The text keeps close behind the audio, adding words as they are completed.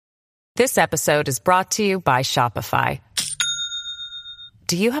This episode is brought to you by Shopify.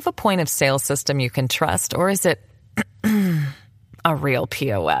 Do you have a point of sale system you can trust, or is it a real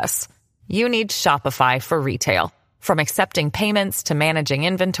POS? You need Shopify for retail. From accepting payments to managing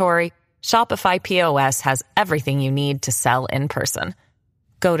inventory, Shopify POS has everything you need to sell in person.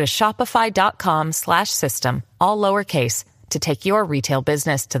 Go to shopify.com/system, all lowercase, to take your retail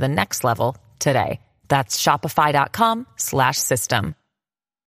business to the next level today. That's shopify.com/system.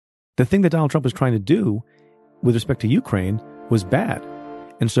 The thing that Donald Trump was trying to do with respect to Ukraine was bad.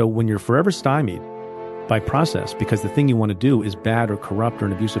 And so when you're forever stymied by process because the thing you want to do is bad or corrupt or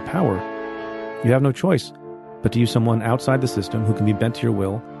an abuse of power, you have no choice but to use someone outside the system who can be bent to your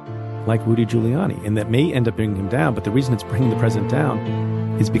will, like Rudy Giuliani. And that may end up bringing him down, but the reason it's bringing the president down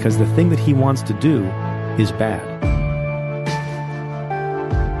is because the thing that he wants to do is bad.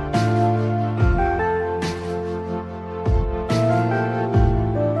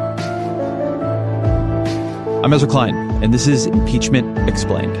 I'm Ezra Klein, and this is Impeachment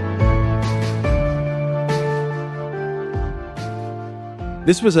Explained.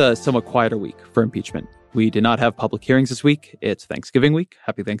 This was a somewhat quieter week for impeachment. We did not have public hearings this week. It's Thanksgiving week.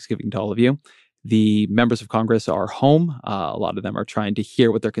 Happy Thanksgiving to all of you. The members of Congress are home. A lot of them are trying to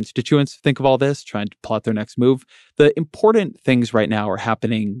hear what their constituents think of all this, trying to plot their next move. The important things right now are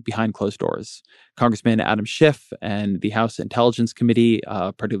happening behind closed doors. Congressman Adam Schiff and the House Intelligence Committee,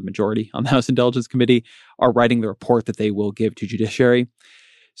 part of the majority on the House Intelligence Committee, are writing the report that they will give to judiciary.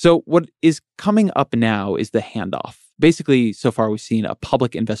 So what is coming up now is the handoff. Basically, so far, we've seen a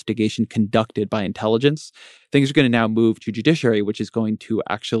public investigation conducted by intelligence. Things are going to now move to judiciary, which is going to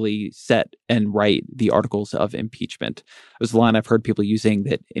actually set and write the articles of impeachment. It was the line I've heard people using,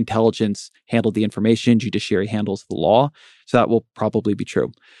 that intelligence handled the information, judiciary handles the law. So that will probably be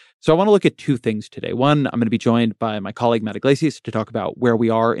true. So I want to look at two things today. One, I'm going to be joined by my colleague, Matt Yglesias, to talk about where we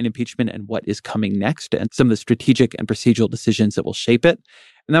are in impeachment and what is coming next and some of the strategic and procedural decisions that will shape it.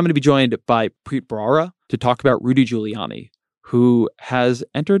 And then I'm going to be joined by Preet Bharara to talk about Rudy Giuliani, who has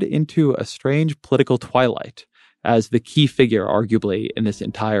entered into a strange political twilight as the key figure, arguably, in this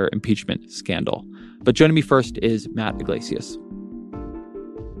entire impeachment scandal. But joining me first is Matt Yglesias.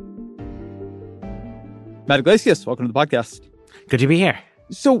 Matt Yglesias, welcome to the podcast. Good to be here.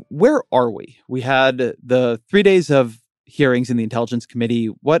 So where are we? We had the 3 days of hearings in the Intelligence Committee.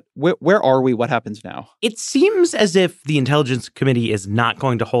 Where are we? What happens now? It seems as if the Intelligence Committee is not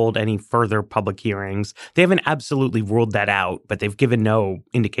going to hold any further public hearings. They haven't absolutely ruled that out, but they've given no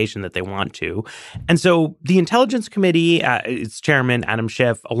indication that they want to. And so the Intelligence Committee, its chairman, Adam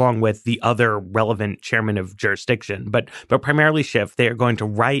Schiff, along with the other relevant chairman of jurisdiction, but primarily Schiff, they are going to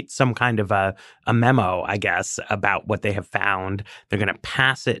write some kind of a memo, I guess, about what they have found. They're going to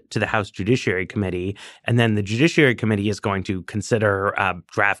pass it to the House Judiciary Committee, and then the Judiciary Committee is going to consider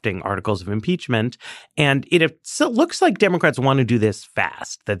drafting articles of impeachment. And it looks like Democrats want to do this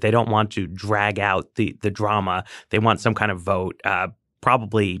fast, that they don't want to drag out the drama. They want some kind of vote,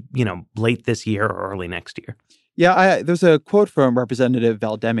 probably, late this year or early next year. Yeah, there's a quote from Representative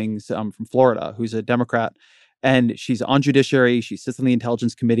Val Demings from Florida, who's a Democrat, and she's on judiciary. She sits on the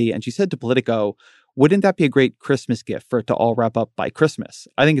Intelligence Committee, and she said to Politico, "Wouldn't that be a great Christmas gift for it to all wrap up by Christmas?"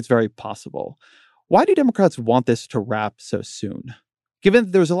 I think it's very possible. Why do Democrats want this to wrap so soon? Given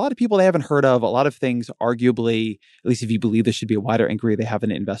that there's a lot of people they haven't heard of, a lot of things arguably, at least if you believe there should be a wider inquiry, they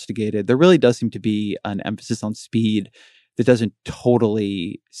haven't investigated. There really does seem to be an emphasis on speed that doesn't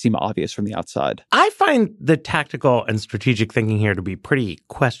totally seem obvious from the outside. I find the tactical and strategic thinking here to be pretty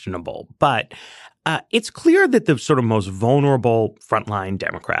questionable, but it's clear that the sort of most vulnerable frontline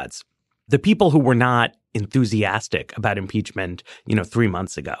Democrats, the people who were not enthusiastic about impeachment, 3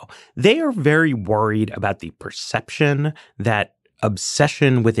 months ago, they are very worried about the perception that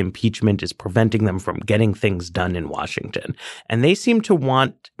obsession with impeachment is preventing them from getting things done in Washington. And they seem to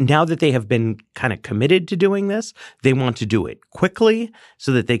want, now that they have been kind of committed to doing this, they want to do it quickly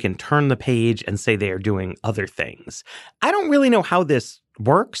so that they can turn the page and say they are doing other things. I don't really know how this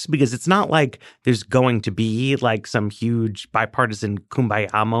works, because it's not like there's going to be like some huge bipartisan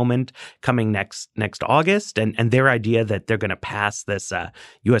kumbaya moment coming next August, and their idea that they're going to pass this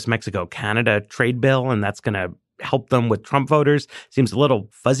U.S.-Mexico-Canada trade bill and that's going to help them with Trump voters seems a little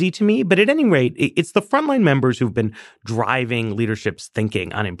fuzzy to me. But at any rate, it's the frontline members who've been driving leadership's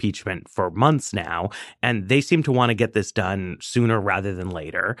thinking on impeachment for months now, and they seem to want to get this done sooner rather than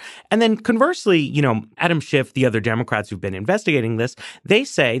later. And then conversely, Adam Schiff, the other Democrats who've been investigating this, they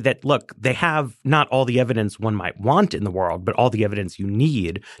say that, look, they have not all the evidence one might want in the world, but all the evidence you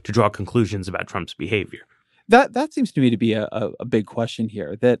need to draw conclusions about Trump's behavior. That seems to me to be a big question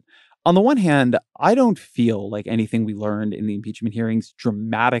here, that On the one hand, I don't feel like anything we learned in the impeachment hearings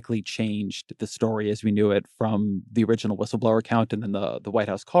dramatically changed the story as we knew it from the original whistleblower account and then the White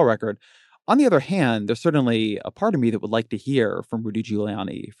House call record. On the other hand, there's certainly a part of me that would like to hear from Rudy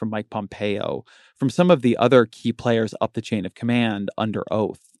Giuliani, from Mike Pompeo, from some of the other key players up the chain of command under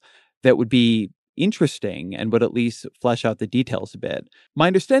oath that would be interesting and would at least flesh out the details a bit. My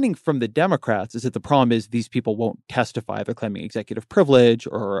understanding from the Democrats is that the problem is these people won't testify. They're claiming executive privilege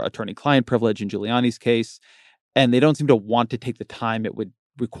or attorney-client privilege in Giuliani's case, and they don't seem to want to take the time it would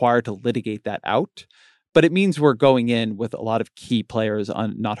require to litigate that out. But it means we're going in with a lot of key players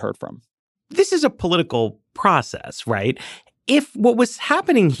not heard from. This is a political process, right? If what was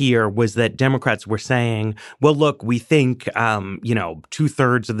happening here was that Democrats were saying, well, look, we think,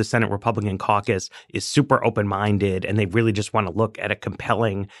 2/3 of the Senate Republican caucus is super open-minded and they really just want to look at a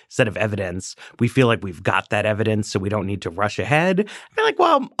compelling set of evidence. We feel like we've got that evidence, so we don't need to rush ahead. They're like,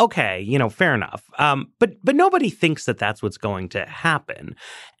 well, okay, fair enough. But nobody thinks that that's what's going to happen.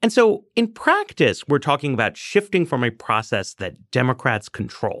 And so in practice, we're talking about shifting from a process that Democrats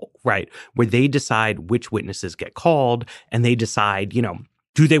control, right, where they decide which witnesses get called and they decide,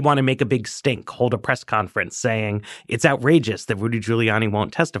 do they want to make a big stink, hold a press conference saying it's outrageous that Rudy Giuliani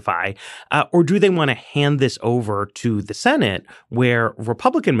won't testify? Or do they want to hand this over to the Senate where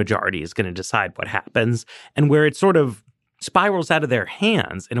Republican majority is going to decide what happens and where it sort of spirals out of their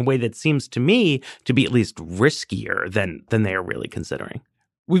hands in a way that seems to me to be at least riskier than they are really considering?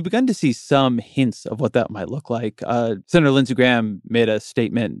 We've begun to see some hints of what that might look like. Senator Lindsey Graham made a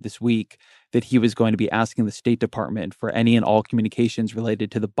statement this week that he was going to be asking the State Department for any and all communications related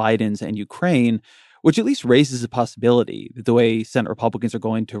to the Bidens and Ukraine, which at least raises a possibility that the way Senate Republicans are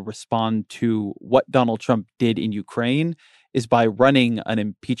going to respond to what Donald Trump did in Ukraine is by running an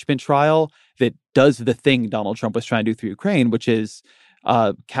impeachment trial that does the thing Donald Trump was trying to do through Ukraine, which is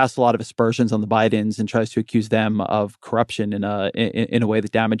casts a lot of aspersions on the Bidens and tries to accuse them of corruption in a way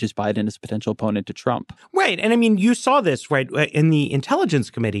that damages Biden as a potential opponent to Trump. Right. And I mean, you saw this, right? In the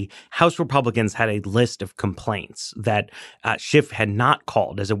Intelligence Committee, House Republicans had a list of complaints that Schiff had not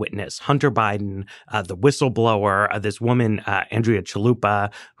called as a witness. Hunter Biden, the whistleblower, this woman, Andrea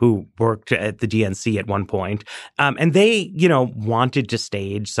Chalupa, who worked at the DNC at one point. And they, wanted to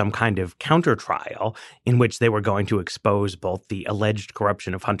stage some kind of counter trial in which they were going to expose both the alleged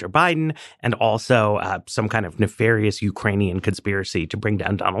corruption of Hunter Biden and also some kind of nefarious Ukrainian conspiracy to bring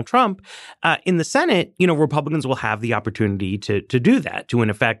down Donald Trump. In the Senate, Republicans will have the opportunity to do that, to in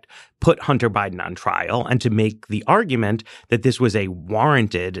effect put Hunter Biden on trial and to make the argument that this was a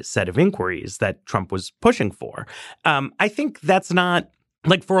warranted set of inquiries that Trump was pushing for. I think that's not...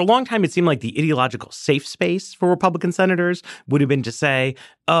 Like, for a long time, it seemed like the ideological safe space for Republican senators would have been to say,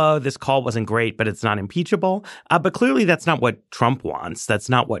 oh, this call wasn't great, but it's not impeachable. But clearly, that's not what Trump wants. That's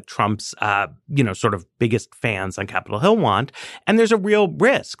not what Trump's, sort of biggest fans on Capitol Hill want. And there's a real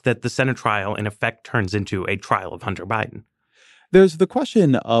risk that the Senate trial, in effect, turns into a trial of Hunter Biden. There's the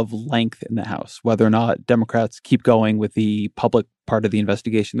question of length in the House, whether or not Democrats keep going with the public part of the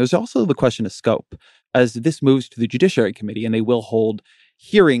investigation. There's also the question of scope. As this moves to the Judiciary Committee, and they will hold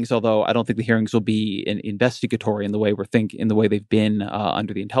hearings, although I don't think the hearings will be investigatory in the way they've been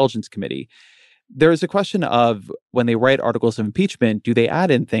under the Intelligence Committee. There is a question of when they write articles of impeachment, do they add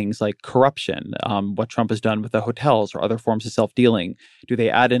in things like corruption, what Trump has done with the hotels or other forms of self-dealing? Do they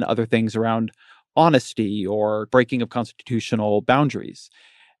add in other things around honesty or breaking of constitutional boundaries?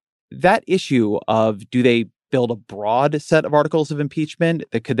 That issue of do they build a broad set of articles of impeachment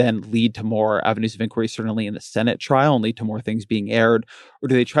that could then lead to more avenues of inquiry, certainly in the Senate trial, and lead to more things being aired? Or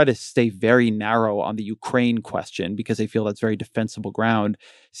do they try to stay very narrow on the Ukraine question because they feel that's very defensible ground?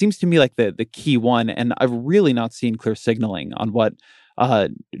 Seems to me like the key one. And I've really not seen clear signaling on what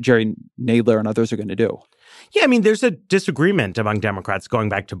Jerry Nadler and others are going to do. Yeah, I mean, there's a disagreement among Democrats going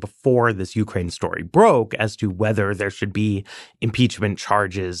back to before this Ukraine story broke as to whether there should be impeachment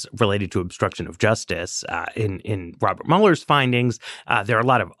charges related to obstruction of justice in Robert Mueller's findings. There are a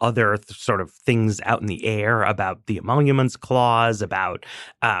lot of other sort of things out in the air about the emoluments clause, about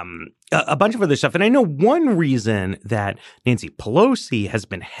a bunch of other stuff. And I know one reason that Nancy Pelosi has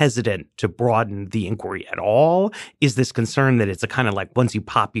been hesitant to broaden the inquiry at all is this concern that it's a kind of like once you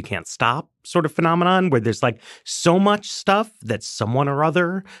pop, you can't stop sort of phenomenon where there's like so much stuff that someone or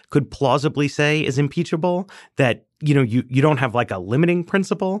other could plausibly say is impeachable that, you don't have like a limiting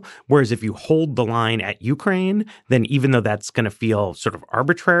principle. Whereas if you hold the line at Ukraine, then even though that's going to feel sort of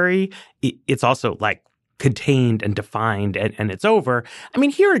arbitrary, it's also like contained and defined and it's over. I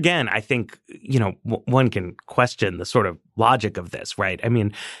mean, here again, I think, one can question the sort of logic of this, right? I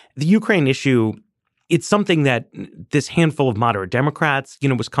mean, the Ukraine issue It's something that this handful of moderate Democrats,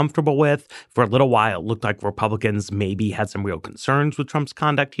 was comfortable with. For a little while, it looked like Republicans maybe had some real concerns with Trump's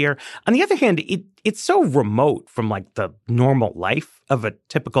conduct here. On the other hand, it's so remote from like the normal life of a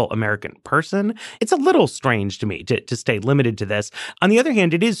typical American person. It's a little strange to me to stay limited to this. On the other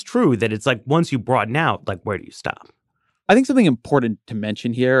hand, it is true that it's like once you broaden out, like where do you stop? I think something important to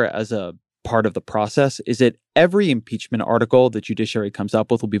mention here as a part of the process is that every impeachment article the judiciary comes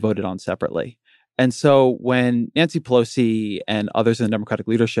up with will be voted on separately. And so when Nancy Pelosi and others in the Democratic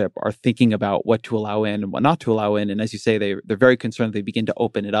leadership are thinking about what to allow in and what not to allow in, and as you say, they're very concerned they begin to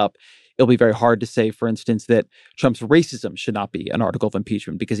open it up, it'll be very hard to say, for instance, that Trump's racism should not be an article of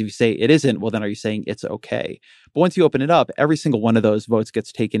impeachment, because if you say it isn't, well, then are you saying it's okay? But once you open it up, every single one of those votes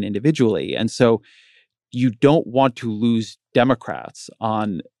gets taken individually. And so you don't want to lose Democrats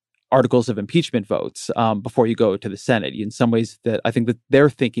on articles of impeachment votes before you go to the Senate. In some ways, that I think that their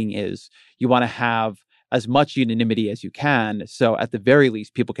thinking is you want to have as much unanimity as you can. So at the very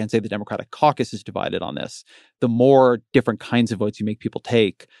least, people can say the Democratic caucus is divided on this. The more different kinds of votes you make people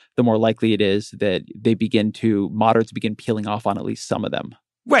take, the more likely it is that moderates begin peeling off on at least some of them.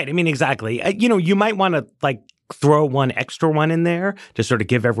 Right. I mean, exactly. You might want to throw one extra one in there to sort of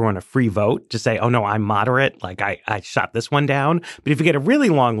give everyone a free vote to say, oh, no, I'm moderate. Like I shot this one down. But if you get a really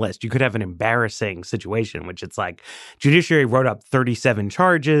long list, you could have an embarrassing situation, which it's like judiciary wrote up 37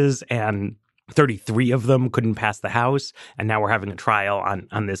 charges and 33 of them couldn't pass the House. And now we're having a trial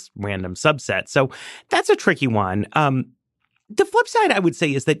on this random subset. So that's a tricky one. The flip side, I would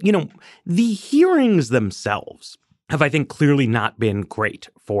say, is that, the hearings themselves have, I think, clearly not been great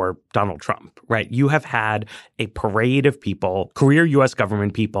for Donald Trump, right? You have had a parade of people, career U.S.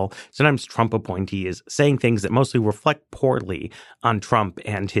 government people, sometimes Trump appointees, saying things that mostly reflect poorly on Trump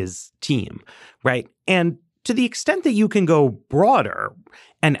and his team, right? And to the extent that you can go broader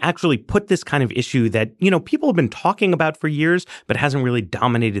and actually put this kind of issue that, people have been talking about for years, but hasn't really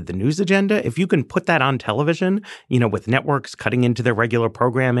dominated the news agenda. If you can put that on television, with networks cutting into their regular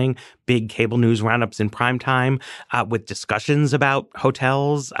programming, big cable news roundups in prime time, with discussions about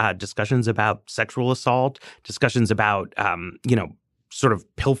hotels, discussions about sexual assault, discussions about, sort of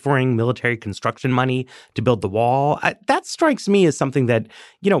pilfering military construction money to build the wall. That strikes me as something that,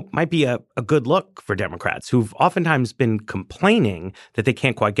 might be a good look for Democrats who've oftentimes been complaining that they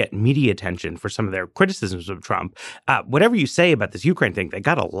can't quite get media attention for some of their criticisms of Trump. Whatever you say about this Ukraine thing, they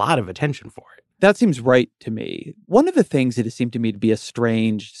got a lot of attention for it. That seems right to me. One of the things that has seemed to me to be a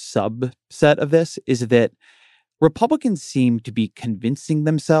strange subset of this is that Republicans seem to be convincing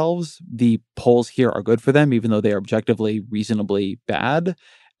themselves the polls here are good for them, even though they are objectively reasonably bad.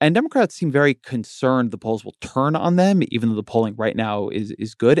 And Democrats seem very concerned the polls will turn on them, even though the polling right now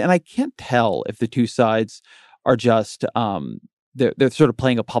is good. And I can't tell if the two sides are just they're sort of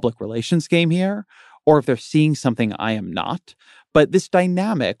playing a public relations game here, or if they're seeing something I am not. But this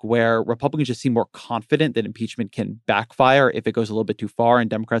dynamic where Republicans just seem more confident that impeachment can backfire if it goes a little bit too far, and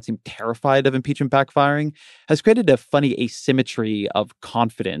Democrats seem terrified of impeachment backfiring, has created a funny asymmetry of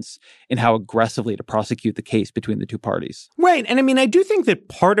confidence in how aggressively to prosecute the case between the two parties. Right. And I mean, I do think that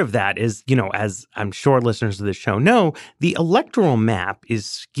part of that is, as I'm sure listeners of this show know, the electoral map is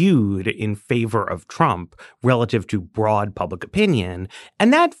skewed in favor of Trump relative to broad public opinion.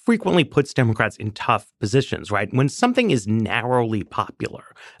 And that frequently puts Democrats in tough positions, right? When something is narrowly popular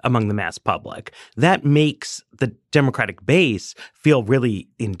among the mass public, that makes the Democratic base feel really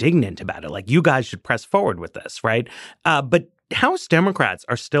indignant about it. Like, you guys should press forward with this, right? But House Democrats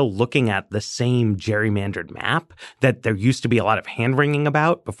are still looking at the same gerrymandered map that there used to be a lot of hand-wringing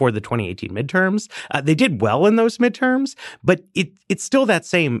about before the 2018 midterms. They did well in those midterms, but it's still that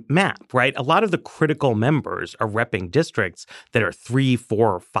same map, right? A lot of the critical members are repping districts that are 3,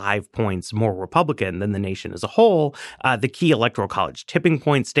 4, or 5 points more Republican than the nation as a whole. The key electoral college tipping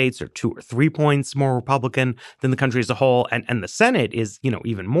point states are 2 or 3 points more Republican than the country as a whole. And the Senate is,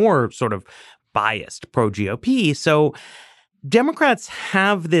 even more sort of biased pro-GOP. So Democrats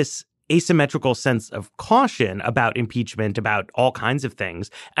have this asymmetrical sense of caution about impeachment, about all kinds of things.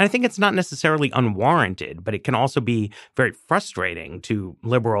 And I think it's not necessarily unwarranted, but it can also be very frustrating to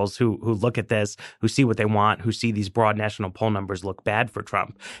liberals who look at this, who see what they want, who see these broad national poll numbers look bad for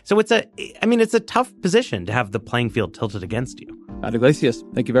Trump. So it's a tough position to have the playing field tilted against you. Matt Yglesias,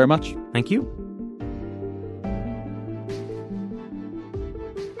 thank you very much. Thank you.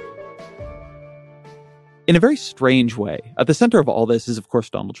 In a very strange way, at the center of all this is, of course,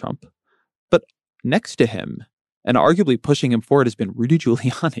 Donald Trump. But next to him, and arguably pushing him forward, has been Rudy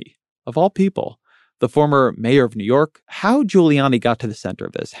Giuliani, of all people, the former mayor of New York. How Giuliani got to the center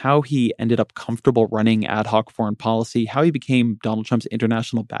of this, how he ended up comfortable running ad hoc foreign policy, how he became Donald Trump's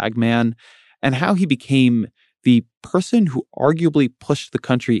international bagman, and how he became the person who arguably pushed the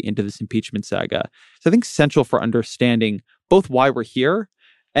country into this impeachment saga. So I think central for understanding both why we're here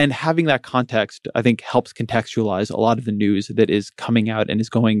and having that context, I think, helps contextualize a lot of the news that is coming out and is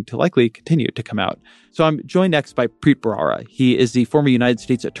going to likely continue to come out. So I'm joined next by Preet Bharara. He is the former United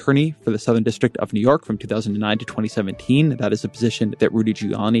States Attorney for the Southern District of New York from 2009 to 2017. That is a position that Rudy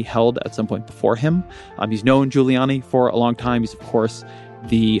Giuliani held at some point before him. He's known Giuliani for a long time. He's, of course,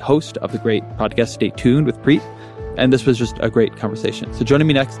 the host of the great podcast Stay Tuned with Preet. And this was just a great conversation. So joining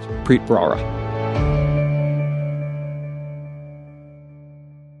me next, Preet Bharara.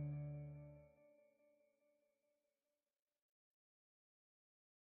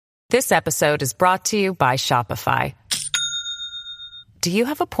 This episode is brought to you by Shopify. Do you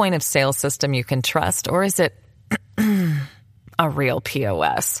have a point of sale system you can trust, or is it a real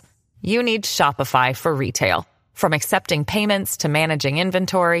POS? You need Shopify for retail. From accepting payments to managing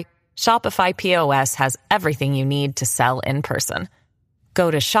inventory, Shopify POS has everything you need to sell in person. Go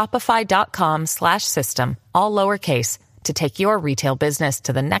to shopify.com/system, all lowercase, to take your retail business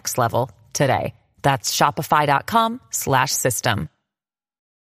to the next level today. That's shopify.com/system.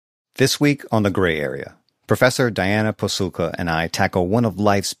 This week on The Gray Area, Professor Diana Pasulka and I tackle one of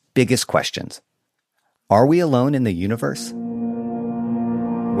life's biggest questions. Are we alone in the universe?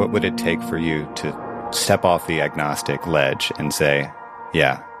 What would it take for you to step off the agnostic ledge and say,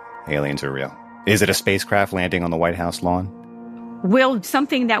 yeah, aliens are real? Is it a spacecraft landing on the White House lawn? Well,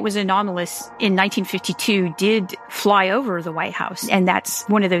 something that was anomalous in 1952 did fly over the White House, and that's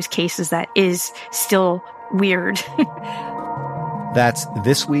one of those cases that is still weird. That's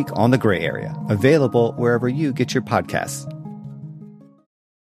This Week on The Gray Area, available wherever you get your podcasts.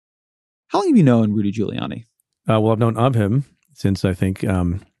 How long have you known Rudy Giuliani? Well, I've known of him since, I think,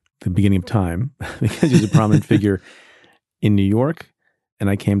 the beginning of time, because he's a prominent figure in New York. And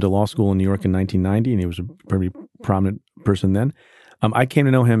I came to law school in New York in 1990, and he was a pretty prominent person then. I came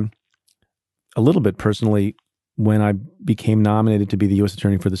to know him a little bit personally when I became nominated to be the U.S.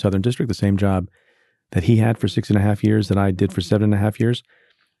 Attorney for the Southern District, the same job that he had for 6.5 years, that I did for 7.5 years.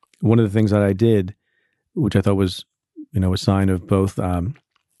 One of the things that I did, which I thought was, a sign of both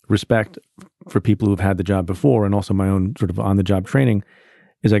respect for people who have had the job before and also my own sort of on-the-job training,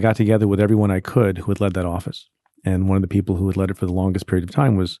 is I got together with everyone I could who had led that office. And one of the people who had led it for the longest period of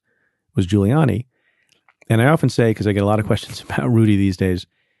time was Giuliani. And I often say, because I get a lot of questions about Rudy these days,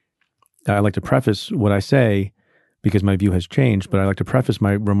 I like to preface what I say, because my view has changed, but I like to preface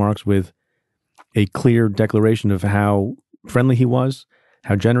my remarks with a clear declaration of how friendly he was,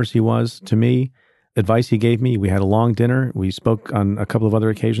 how generous he was to me, advice he gave me. We had a long dinner. We spoke on a couple of other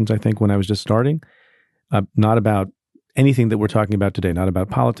occasions, I think, when I was just starting, not about anything that we're talking about today, not about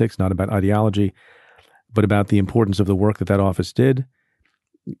politics, not about ideology, but about the importance of the work that office did,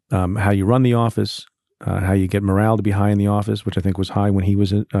 how you run the office, how you get morale to be high in the office, which I think was high when he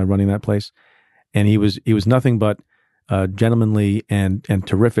was running that place. And he was nothing but gentlemanly and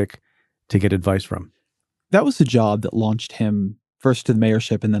terrific to get advice from. That was the job that launched him first to the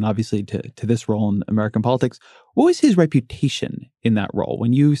mayorship and then obviously to this role in American politics. What was his reputation in that role?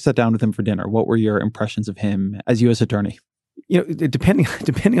 When you sat down with him for dinner, what were your impressions of him as U.S. Attorney?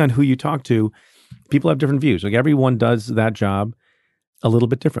 Depending on who you talk to, people have different views. Like, everyone does that job a little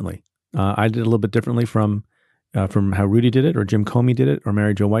bit differently. I did it a little bit differently from how Rudy did it, or Jim Comey did it, or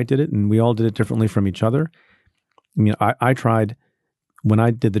Mary Jo White did it, and we all did it differently from each other. I tried, when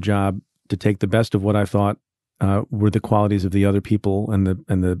I did the job, to take the best of what I thought were the qualities of the other people and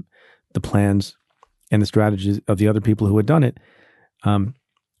the plans and the strategies of the other people who had done it.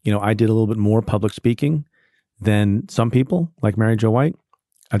 I did a little bit more public speaking than some people, like Mary Jo White.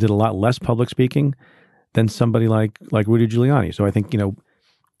 I did a lot less public speaking than somebody like Rudy Giuliani. So I think,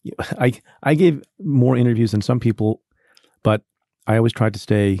 I gave more interviews than some people, but I always tried to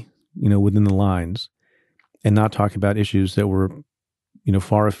stay, within the lines and not talk about issues that were,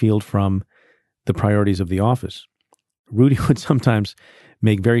 far afield from the priorities of the office. Rudy would sometimes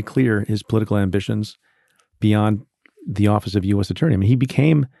make very clear his political ambitions beyond the office of U.S. Attorney. I mean, he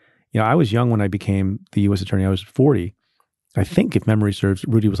became, I was young when I became the U.S. Attorney. I was 40. I think, if memory serves,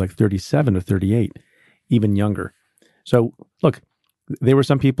 Rudy was like 37 or 38, even younger. So look, there were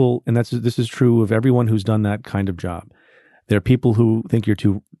some people, and this is true of everyone who's done that kind of job. There are people who think you're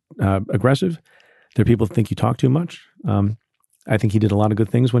too aggressive. There are people who think you talk too much. I think he did a lot of good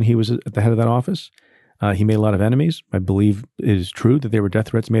things when he was at the head of that office. He made a lot of enemies. I believe it is true that there were death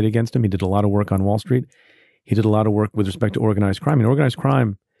threats made against him. He did a lot of work on Wall Street. He did a lot of work with respect to organized crime. And organized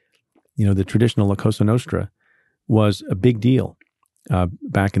crime, the traditional La Cosa Nostra, was a big deal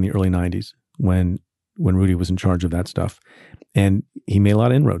back in the early 90s when when Rudy was in charge of that stuff. And he made a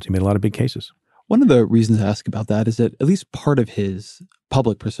lot of inroads. He made a lot of big cases. One of the reasons I ask about that is that at least part of his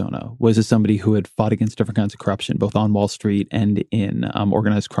public persona was as somebody who had fought against different kinds of corruption, both on Wall Street and in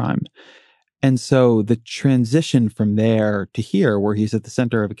organized crime. And so the transition from there to here, where he's at the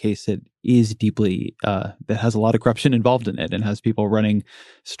center of a case that is deeply, that has a lot of corruption involved in it and has people running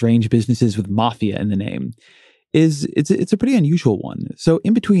strange businesses with mafia in the name, it's a pretty unusual one. So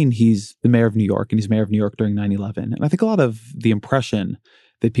in between, he's the mayor of New York, and he's mayor of New York during 9/11. And I think a lot of the impression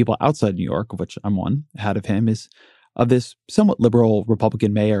that people outside New York, of which I'm one, had of him is of this somewhat liberal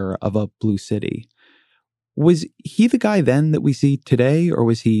Republican mayor of a blue city. Was he the guy then that we see today, or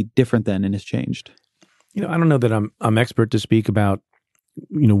was he different then and has changed? I don't know that I'm expert to speak about,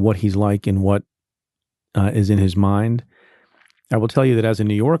 what he's like and what is in his mind. I will tell you that as a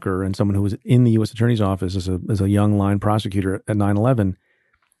New Yorker and someone who was in the U.S. Attorney's Office as a young line prosecutor at 9/11,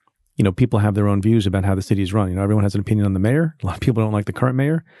 people have their own views about how the city is run. Everyone has an opinion on the mayor. A lot of people don't like the current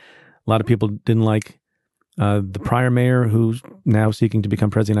mayor. A lot of people didn't like the prior mayor who's now seeking to become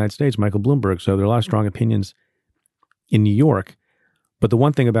president of the United States, Michael Bloomberg. So there are a lot of strong opinions in New York. But the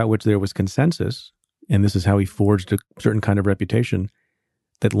one thing about which there was consensus, and this is how he forged a certain kind of reputation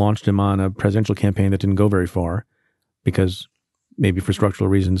that launched him on a presidential campaign that didn't go very far, because maybe for structural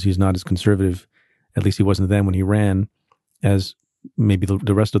reasons he's not as conservative, at least he wasn't then when he ran, as maybe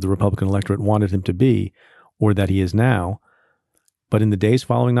the rest of the Republican electorate wanted him to be, or that he is now. But in the days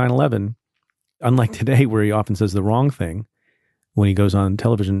following 9/11, unlike today where he often says the wrong thing when he goes on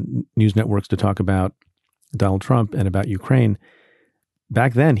television news networks to talk about Donald Trump and about Ukraine,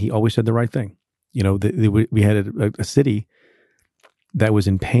 back then he always said the right thing. We had a city that was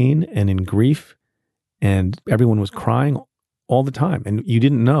in pain and in grief, and everyone was crying all the time. And you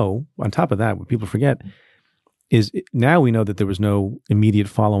didn't know, on top of that, what people forget is now we know that there was no immediate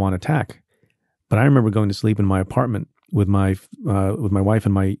follow-on attack. But I remember going to sleep in my apartment with my wife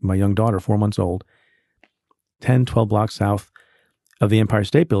and my young daughter, 4 months old, 10, 12 blocks south of the Empire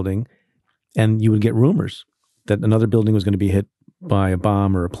State Building, and you would get rumors that another building was going to be hit by a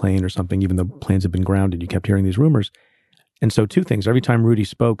bomb or a plane or something, even though planes had been grounded. You kept hearing these rumors. And so two things. Every time Rudy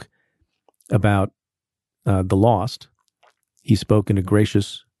spoke about the lost, he spoke in a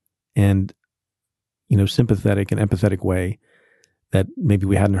gracious and sympathetic and empathetic way that maybe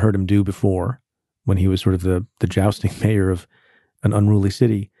we hadn't heard him do before when he was sort of the jousting mayor of an unruly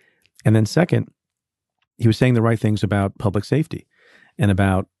city. And then second, he was saying the right things about public safety and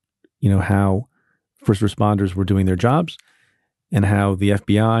about, how first responders were doing their jobs and how the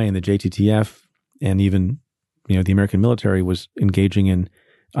FBI and the JTTF and even, the American military was engaging in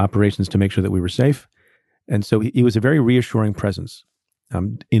operations to make sure that we were safe. And so he was a very reassuring presence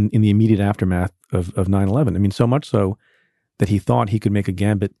in the immediate aftermath of 9/11. I mean, so much so that he thought he could make a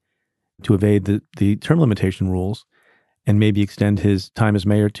gambit to evade the term limitation rules and maybe extend his time as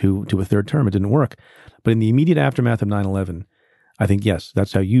mayor to a third term. It didn't work. But in the immediate aftermath of 9/11, I think, yes,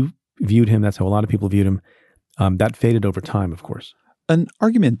 that's how you viewed him. That's how a lot of people viewed him. That faded over time, of course. An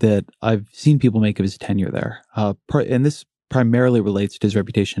argument that I've seen people make of his tenure there, and this primarily relates to his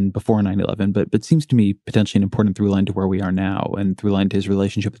reputation before 9/11, but seems to me potentially an important through line to where we are now and through line to his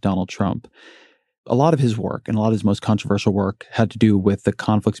relationship with Donald Trump. A lot of his work and a lot of his most controversial work had to do with the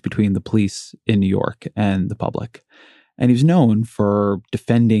conflicts between the police in New York and the public. And he was known for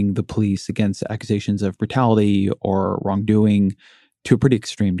defending the police against accusations of brutality or wrongdoing to a pretty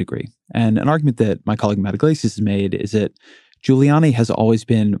extreme degree. And an argument that my colleague Matt Iglesias has made is that Giuliani has always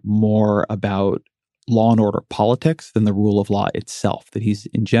been more about law and order politics than the rule of law itself, that he's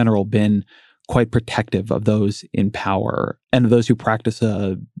in general been quite protective of those in power and of those who practice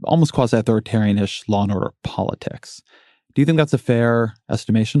a almost quasi-authoritarianish law and order politics. Do you think that's a fair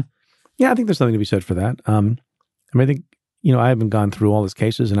estimation? Yeah, I think there's something to be said for that. I think, I haven't gone through all his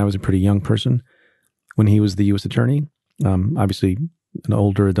cases, and I was a pretty young person when he was the U.S. attorney, obviously an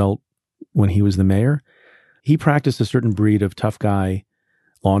older adult when he was the mayor. He practiced a certain breed of tough guy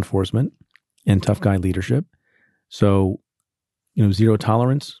law enforcement and tough guy leadership. So, zero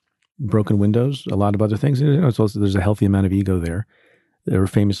tolerance, broken windows, a lot of other things. So there's a healthy amount of ego there. There were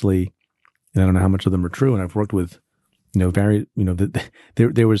famously, and I don't know how much of them are true, and I've worked with, there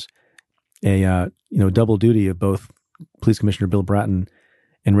was a, double duty of both Police Commissioner Bill Bratton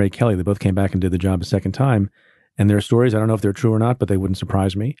and Ray Kelly. They both came back and did the job a second time. And there are stories, I don't know if they're true or not, but they wouldn't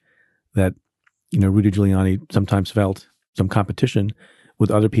surprise me, that, Rudy Giuliani sometimes felt some competition with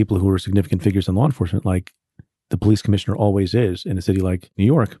other people who were significant figures in law enforcement, like the police commissioner always is in a city like New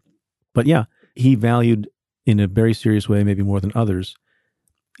York. But yeah, he valued in a very serious way, maybe more than others,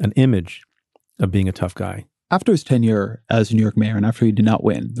 an image of being a tough guy. After his tenure as New York mayor and after he did not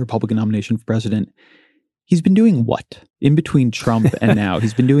win the Republican nomination for president, He's been doing what? In between Trump and now,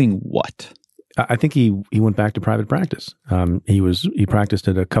 he's been doing what? I think he went back to private practice. He practiced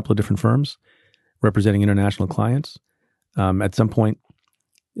at a couple of different firms representing international clients. At some point,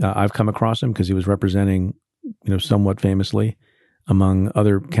 I've come across him because he was representing, somewhat famously among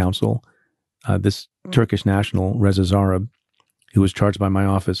other counsel, this Turkish national, Reza Zarrab, who was charged by my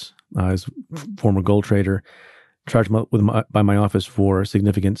office as former gold trader, charged by my office for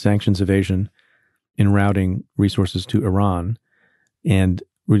significant sanctions evasion in routing resources to Iran. And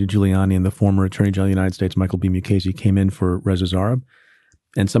Rudy Giuliani and the former Attorney General of the United States, Michael B. Mukasey, came in for Reza Zarrab.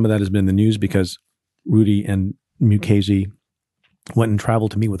 And some of that has been in the news because Rudy and Mukasey went and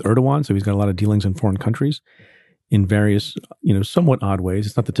traveled to meet with Erdogan. So he's got a lot of dealings in foreign countries in various, somewhat odd ways.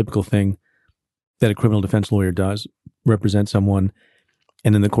 It's not the typical thing that a criminal defense lawyer does, represent someone,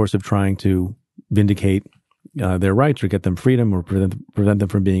 and in the course of trying to vindicate their rights or get them freedom or prevent them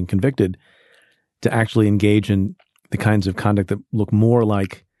from being convicted, to actually engage in the kinds of conduct that look more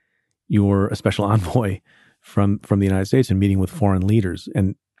like you're a special envoy from the United States and meeting with foreign leaders.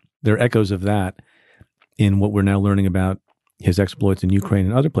 And there are echoes of that in what we're now learning about his exploits in Ukraine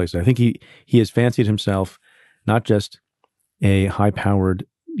and other places. I think he has fancied himself not just a high-powered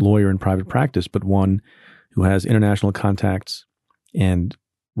lawyer in private practice, but one who has international contacts and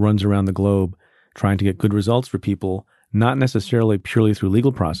runs around the globe trying to get good results for people, not necessarily purely through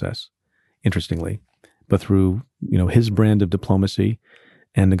legal process, interestingly, but through, his brand of diplomacy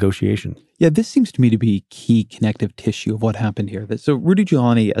and negotiation. Yeah, this seems to me to be key connective tissue of what happened here. So Rudy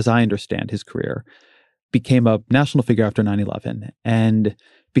Giuliani, as I understand his career, became a national figure after 9/11. And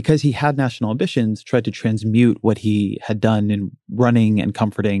because he had national ambitions, tried to transmute what he had done in running and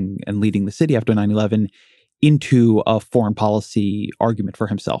comforting and leading the city after 9/11 into a foreign policy argument for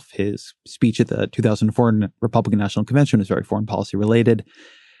himself. His speech at the 2004 Republican National Convention was very foreign policy related.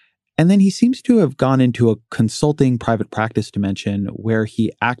 And then he seems to have gone into a consulting private practice dimension where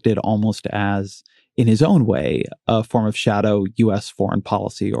he acted almost as, in his own way, a form of shadow U.S. foreign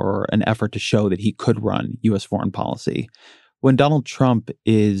policy or an effort to show that he could run U.S. foreign policy. When Donald Trump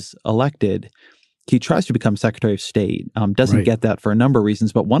is elected, he tries to become Secretary of State, doesn't Right. get that for a number of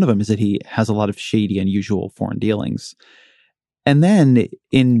reasons, but one of them is that he has a lot of shady, unusual foreign dealings. And then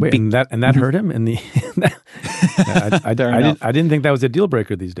and that hurt him. And I didn't think that was a deal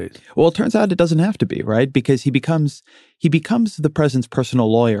breaker these days. Well, it turns out it doesn't have to be, right? Because he becomes the president's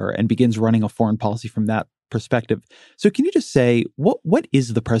personal lawyer and begins running a foreign policy from that perspective. So can you just say, what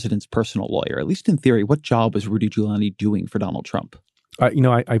is the president's personal lawyer? At least in theory, what job was Rudy Giuliani doing for Donald Trump?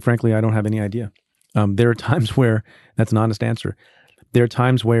 I frankly, I don't have any idea. There are times where, that's an honest answer, there are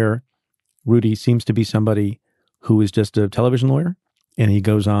times where Rudy seems to be somebody who is just a television lawyer, and he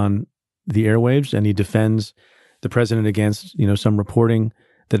goes on the airwaves and he defends the president against, some reporting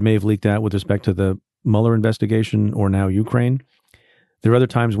that may have leaked out with respect to the Mueller investigation or now Ukraine. There are other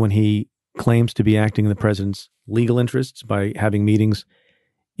times when he claims to be acting in the president's legal interests by having meetings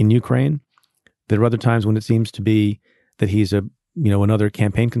in Ukraine. There are other times when it seems to be that he's another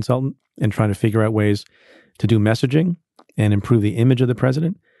campaign consultant and trying to figure out ways to do messaging and improve the image of the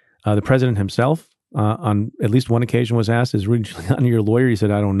president. The president himself, on at least one occasion, was asked, "Is Rudy Giuliani your lawyer?" He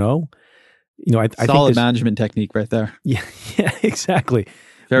said, "I don't know." I Solid think management technique right there. Yeah, exactly.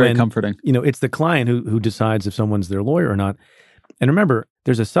 Very comforting. It's the client who decides if someone's their lawyer or not. And remember,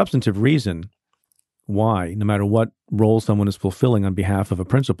 there's a substantive reason why, no matter what role someone is fulfilling on behalf of a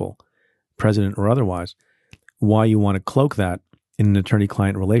principal, president or otherwise, why you want to cloak that in an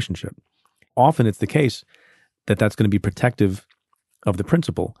attorney-client relationship. Often it's the case that that's going to be protective of the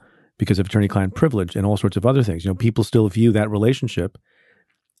principal because of attorney-client privilege and all sorts of other things. People still view that relationship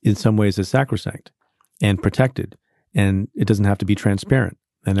in some ways as sacrosanct and protected, and it doesn't have to be transparent.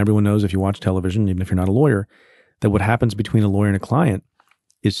 And everyone knows, if you watch television, even if you're not a lawyer, that what happens between a lawyer and a client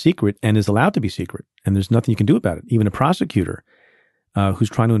is secret and is allowed to be secret, and there's nothing you can do about it. Even a prosecutor who's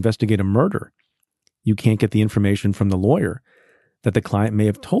trying to investigate a murder, you can't get the information from the lawyer that the client may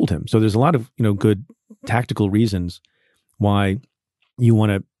have told him. So there's a lot of good tactical reasons why you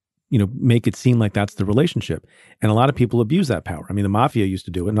want to make it seem like that's the relationship. And a lot of people abuse that power. I mean, the mafia used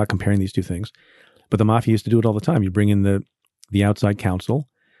to do it. I'm not comparing these two things, but the mafia used to do it all the time. You bring in the outside counsel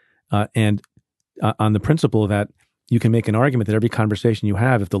and on the principle that you can make an argument that every conversation you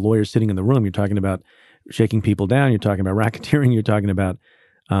have, if the lawyer's sitting in the room, you're talking about shaking people down, you're talking about racketeering, you're talking about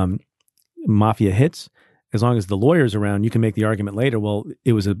mafia hits. As long as the lawyer's around, you can make the argument later, well,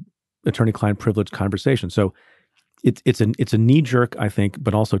 it was a attorney-client privilege conversation. So it's a knee-jerk, I think,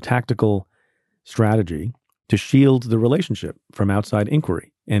 but also tactical strategy to shield the relationship from outside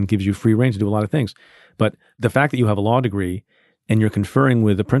inquiry and gives you free rein to do a lot of things. But the fact that you have a law degree and you're conferring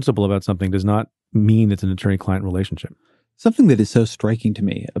with the principal about something does not mean it's an attorney-client relationship. Something that is so striking to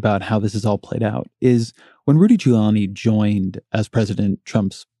me about how this is all played out is when Rudy Giuliani joined as President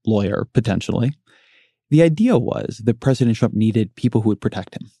Trump's lawyer, potentially, the idea was that President Trump needed people who would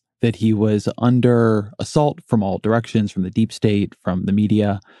protect him, that he was under assault from all directions, from the deep state, from the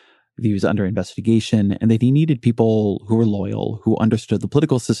media, that he was under investigation, and that he needed people who were loyal, who understood the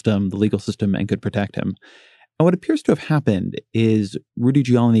political system, the legal system, and could protect him. And what appears to have happened is Rudy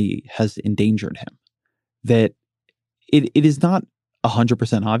Giuliani has endangered him, that it is not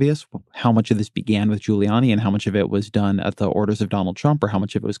 100% obvious how much of this began with Giuliani and how much of it was done at the orders of Donald Trump or how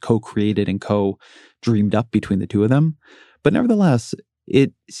much of it was co-created and co-dreamed up between the two of them. But nevertheless,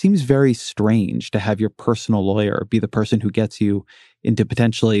 it seems very strange to have your personal lawyer be the person who gets you into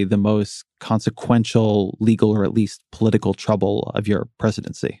potentially the most consequential legal or at least political trouble of your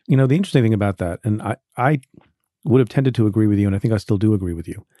presidency. You know, the interesting thing about that, and I would have tended to agree with you, and I think I still do agree with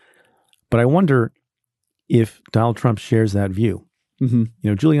you, but I wonder if Donald Trump shares that view. Mm-hmm. You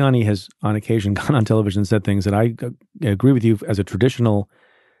know, Giuliani has on occasion gone on television and said things that I agree with you as a traditional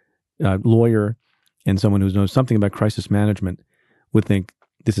lawyer and someone who knows something about crisis management would think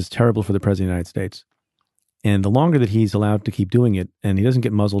this is terrible for the President of the United States. And the longer that he's allowed to keep doing it and he doesn't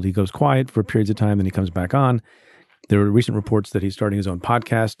get muzzled, he goes quiet for periods of time, then he comes back on. There are recent reports that he's starting his own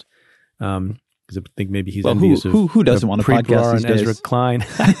podcast. Because I think maybe he's envious of who doesn't want a podcast these days? Ezra Klein.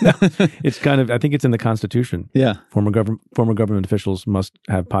 It's kind of, I think it's in the Constitution. Yeah. Former government officials must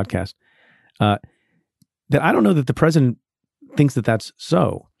have podcasts. That I don't know that the president thinks that that's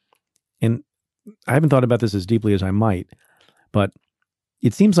so. And I haven't thought about this as deeply as I might, but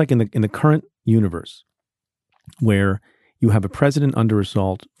it seems like in the current universe where you have a president under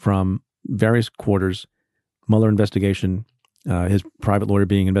assault from various quarters, Mueller investigation, his private lawyer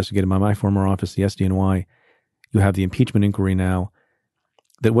being investigated by my former office, the SDNY. You have the impeachment inquiry now.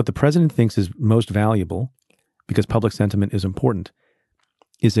 That what the president thinks is most valuable, because public sentiment is important,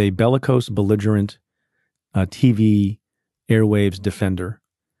 is a bellicose, belligerent TV airwaves defender,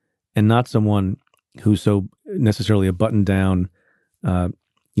 and not someone who's so necessarily a button-down,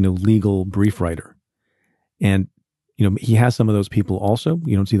 legal brief writer. And he has some of those people also.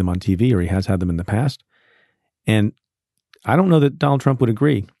 You don't see them on TV, or he has had them in the past. And I don't know that Donald Trump would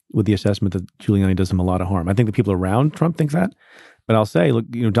agree with the assessment that Giuliani does him a lot of harm. I think the people around Trump think that. But I'll say, look,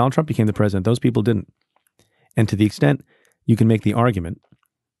 Donald Trump became the president. Those people didn't. And to the extent you can make the argument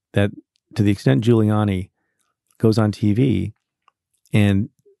that to the extent Giuliani goes on TV and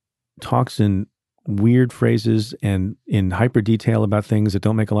talks in weird phrases and in hyper detail about things that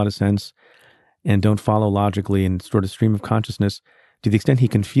don't make a lot of sense and don't follow logically and sort of stream of consciousness, to the extent he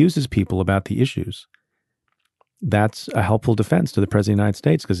confuses people about the issues, that's a helpful defense to the President of the United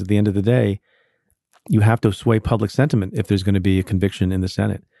States, because at the end of the day, you have to sway public sentiment if there's going to be a conviction in the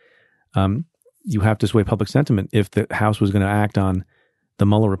Senate. You have to sway public sentiment if the House was going to act on the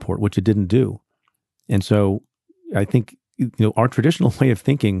Mueller report, which it didn't do. And so I think our traditional way of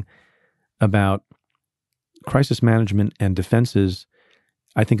thinking about crisis management and defenses,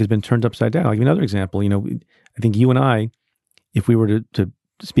 I think, has been turned upside down. I'll give you another example. I think you and I, if we were to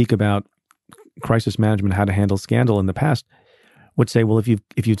speak about crisis management, how to handle scandal in the past, would say, well, if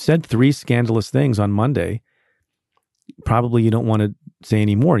you'd said 3 scandalous things on Monday, probably you don't want to say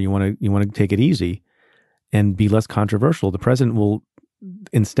any more. You want to take it easy and be less controversial. The president will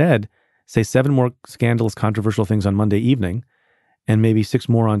instead say 7 more scandalous, controversial things on Monday evening, and maybe 6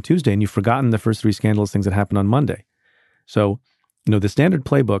 more on Tuesday, and you've forgotten the first 3 scandalous things that happened on Monday. So, the standard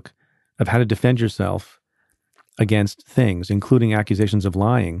playbook of how to defend yourself against things, including accusations of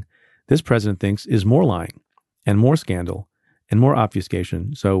lying, this president thinks is more lying and more scandal and more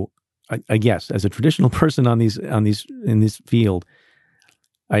obfuscation. So I guess as a traditional person in this field,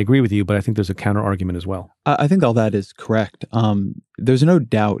 I agree with you, but I think there's a counter argument as well. I think all that is correct. There's no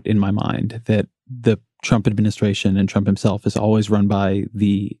doubt in my mind that the Trump administration and Trump himself is always run by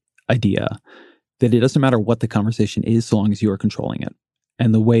the idea that it doesn't matter what the conversation is so long as you are controlling it.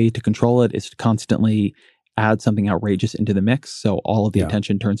 And the way to control it is to constantly add something outrageous into the mix, so all of the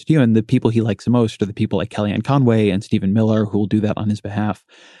attention turns to you. And the people he likes the most are the people like Kellyanne Conway and Stephen Miller, who will do that on his behalf.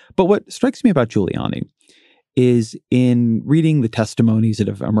 But what strikes me about Giuliani is, in reading the testimonies that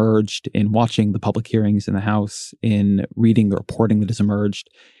have emerged, in watching the public hearings in the House, in reading the reporting that has emerged,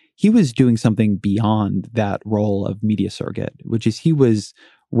 he was doing something beyond that role of media surrogate, which is he was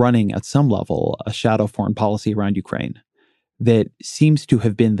running at some level a shadow foreign policy around Ukraine that seems to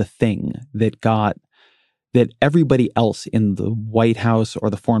have been the thing that everybody else in the White House or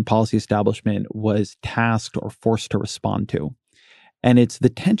the foreign policy establishment was tasked or forced to respond to. And it's the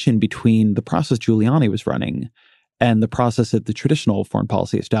tension between the process Giuliani was running and the process that the traditional foreign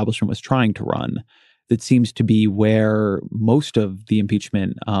policy establishment was trying to run. That seems to be where most of the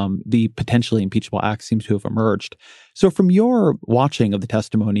impeachment, the potentially impeachable acts seems to have emerged. So from your watching of the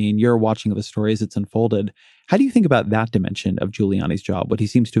testimony and your watching of the story as it's unfolded, how do you think about that dimension of Giuliani's job, what he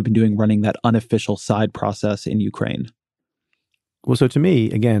seems to have been doing running that unofficial side process in Ukraine? Well, so to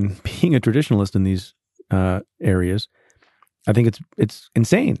me, again, being a traditionalist in these areas, I think it's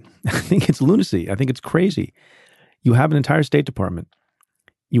insane. I think it's lunacy. I think it's crazy. You have an entire State Department.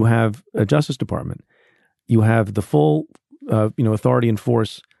 You have a Justice Department. You have the full, authority and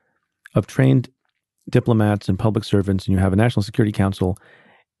force of trained diplomats and public servants, and you have a National Security Council,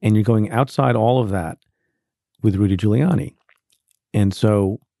 and you're going outside all of that with Rudy Giuliani. And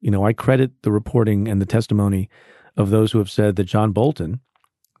so, I credit the reporting and the testimony of those who have said that John Bolton,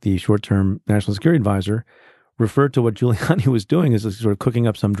 the short-term National Security Advisor, referred to what Giuliani was doing as sort of cooking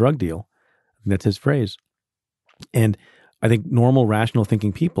up some drug deal. That's his phrase. And I think normal, rational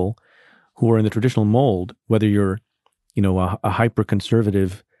thinking people who are in the traditional mold, whether you're, a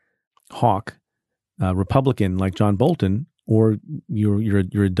hyper-conservative hawk, Republican like John Bolton, or you're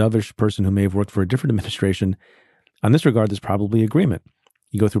a dovish person who may have worked for a different administration, on this regard, there's probably agreement.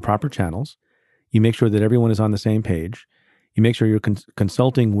 You go through proper channels. You make sure that everyone is on the same page. You make sure you're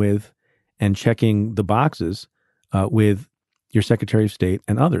consulting with and checking the boxes with your Secretary of State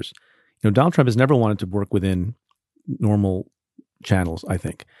and others. Donald Trump has never wanted to work within normal channels, I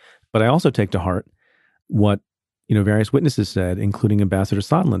think. But I also take to heart what, various witnesses said, including Ambassador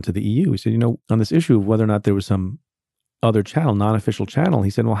Sondland to the EU. He said, on this issue of whether or not there was some other channel, non-official channel, he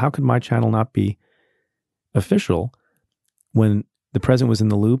said, well, how could my channel not be official when the president was in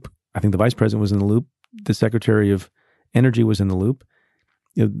the loop? I think the vice president was in the loop. The Secretary of Energy was in the loop.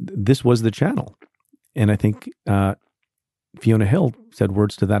 This was the channel. And I think Fiona Hill said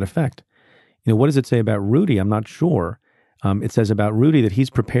words to that effect. What does it say about Rudy? I'm not sure. It says about Rudy that he's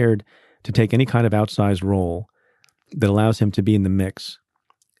prepared to take any kind of outsized role that allows him to be in the mix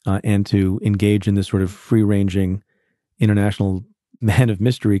and to engage in this sort of free-ranging international man of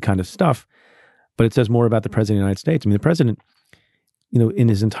mystery kind of stuff. But it says more about the president of the United States. I mean, the president, in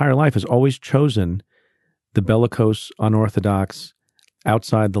his entire life has always chosen the bellicose, unorthodox,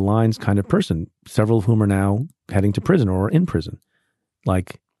 outside the lines kind of person, several of whom are now heading to prison or in prison,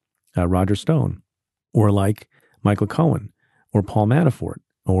 like Roger Stone, or like Michael Cohen, or Paul Manafort,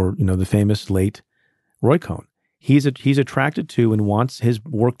 or the famous late Roy Cohn. He's attracted to and wants his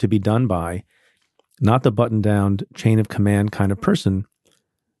work to be done by not the button-down chain of command kind of person,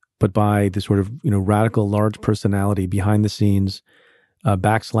 but by the sort of radical, large personality behind the scenes,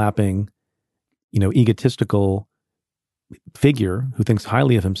 backslapping, egotistical figure who thinks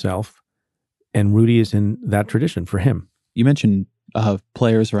highly of himself. And Rudy is in that tradition for him. You mentioned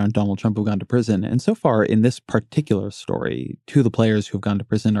players around Donald Trump who've gone to prison. And so far in this particular story, two of the players who've gone to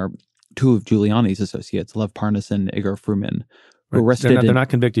prison are two of Giuliani's associates, Lev Parnas and Igor Fruman, who were arrested. They're not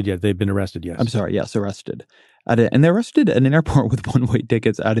convicted yet. They've been arrested, yes. I'm sorry, yes, arrested. And they're arrested at an airport with one-way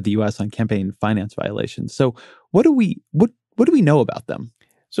tickets out of the U.S. on campaign finance violations. So what do we know about them?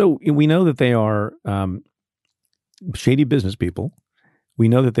 So we know that they are shady business people. We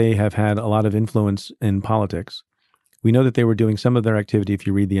know that they have had a lot of influence in politics. We know that they were doing some of their activity, if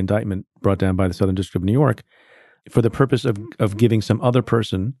you read the indictment brought down by the Southern District of New York, for the purpose of giving some other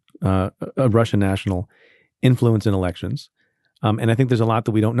person, a Russian national, influence in elections. And I think there's a lot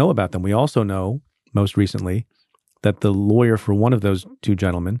that we don't know about them. We also know, most recently, that the lawyer for one of those two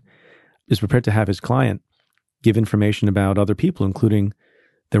gentlemen is prepared to have his client give information about other people, including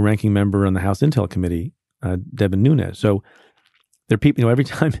the ranking member on the House Intel Committee, Devin Nunes. So there are people, every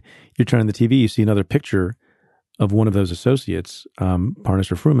time you turn on the TV, you see another picture of one of those associates,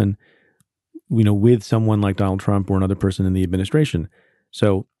 Parnas or Fruman, with someone like Donald Trump or another person in the administration.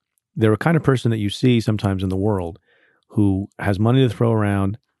 So they're a kind of person that you see sometimes in the world who has money to throw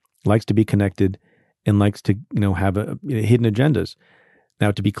around, likes to be connected, and likes to, have hidden agendas.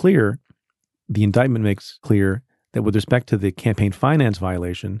 Now, to be clear, the indictment makes clear that with respect to the campaign finance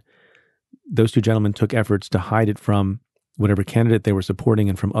violation, those two gentlemen took efforts to hide it from whatever candidate they were supporting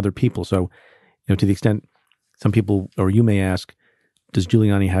and from other people. So, to the extent some people, or you may ask, does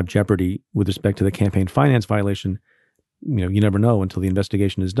Giuliani have jeopardy with respect to the campaign finance violation? You never know until the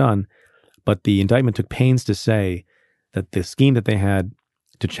investigation is done. But the indictment took pains to say that the scheme that they had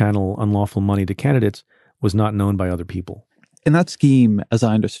to channel unlawful money to candidates was not known by other people. And that scheme, as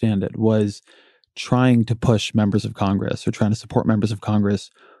I understand it, was trying to push members of Congress or trying to support members of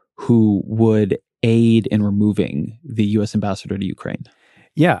Congress who would aid in removing the U.S. ambassador to Ukraine.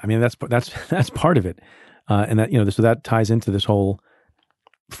 Yeah, I mean that's part of it, and that so that ties into this whole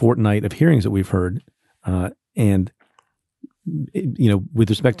fortnight of hearings that we've heard And, with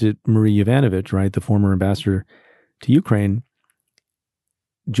respect to Marie Yovanovitch, right, the former ambassador to Ukraine,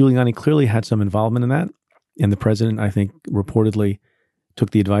 Giuliani clearly had some involvement in that. And the president, I think, reportedly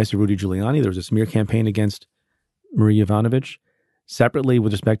took the advice of Rudy Giuliani. There was a smear campaign against Marie Yovanovitch. Separately,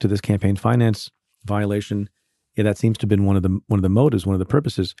 with respect to this campaign finance violation, that seems to have been one of the motives, one of the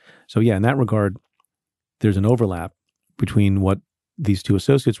purposes. So in that regard, there's an overlap between what these two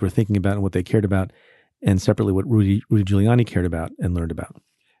associates were thinking about and what they cared about, and separately what Rudy Giuliani cared about and learned about.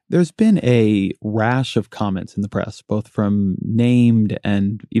 There's been a rash of comments in the press, both from named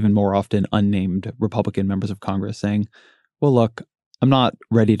and even more often unnamed Republican members of Congress saying, well, look, I'm not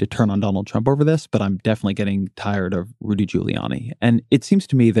ready to turn on Donald Trump over this, but I'm definitely getting tired of Rudy Giuliani. And it seems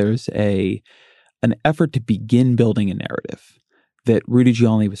to me there's an effort to begin building a narrative that Rudy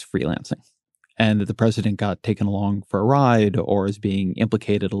Giuliani was freelancing and that the president got taken along for a ride or is being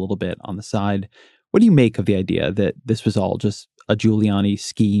implicated a little bit on the side. What do you make of the idea that this was all just a Giuliani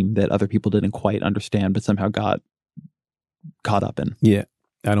scheme that other people didn't quite understand but somehow got caught up in? Yeah.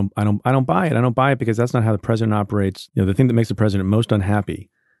 I don't buy it. I don't buy it because that's not how the president operates. The thing that makes the president most unhappy,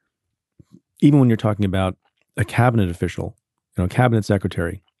 even when you're talking about a cabinet official, a cabinet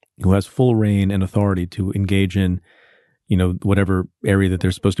secretary who has full reign and authority to engage in, whatever area that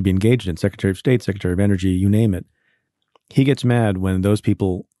they're supposed to be engaged in, Secretary of State, Secretary of Energy, you name it. He gets mad when those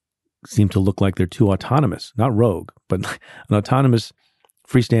people seem to look like they're too autonomous, not rogue, but an autonomous,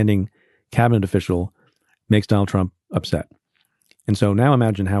 freestanding cabinet official makes Donald Trump upset. And so now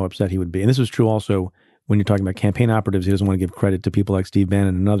imagine how upset he would be. And this was true also when you're talking about campaign operatives. He doesn't want to give credit to people like Steve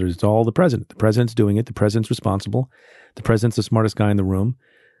Bannon and others. It's all the president. The president's doing it. The president's responsible. The president's the smartest guy in the room.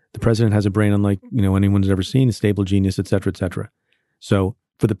 The president has a brain unlike, anyone's ever seen, a stable genius, et cetera, et cetera. So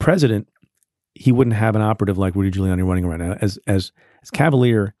for the president, he wouldn't have an operative like Rudy Giuliani running around. Now, as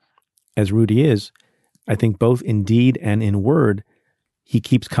cavalier as Rudy is, I think both in deed and in word, he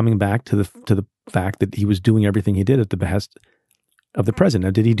keeps coming back to the fact that he was doing everything he did at the behest of the president.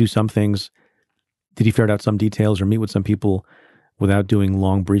 Now, did he do some things? Did he ferret out some details or meet with some people without doing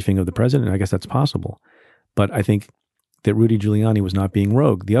long briefing of the president? I guess that's possible. But I think that Rudy Giuliani was not being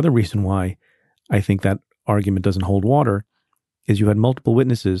rogue. The other reason why I think that argument doesn't hold water is you had multiple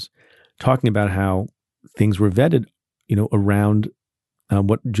witnesses talking about how things were vetted, around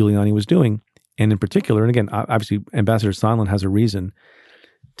what Giuliani was doing. And in particular, and again, obviously, Ambassador Sondland has a reason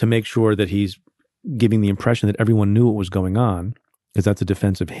to make sure that he's giving the impression that everyone knew what was going on, because that's a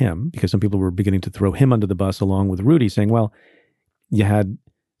defense of him, because some people were beginning to throw him under the bus along with Rudy, saying, well, you had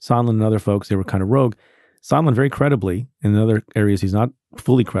Sondland and other folks, they were kind of rogue. Sondland very credibly, in other areas he's not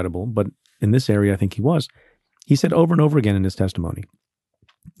fully credible, but in this area I think he was. He said over and over again in his testimony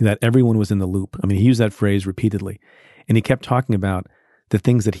that everyone was in the loop. I mean, he used that phrase repeatedly, and he kept talking about the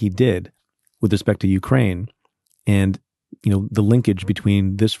things that he did with respect to Ukraine and, the linkage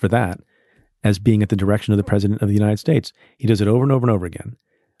between this for that as being at the direction of the president of the United States. He does it over and over and over again.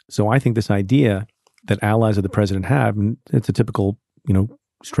 So I think this idea that allies of the president have, and it's a typical,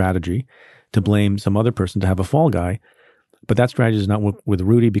 strategy to blame some other person to have a fall guy, but that strategy does not work with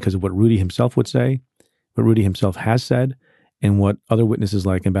Rudy because of what Rudy himself would say, what Rudy himself has said, and what other witnesses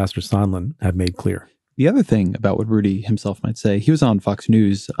like Ambassador Sondland have made clear. The other thing about what Rudy himself might say, he was on Fox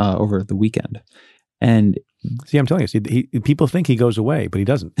News over the weekend. And see, I'm telling you, people think he goes away, but he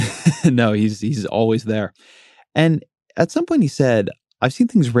doesn't. No, he's always there. And at some point he said, I've seen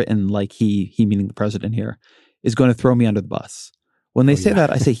things written like he meaning the president here, is going to throw me under the bus. When they say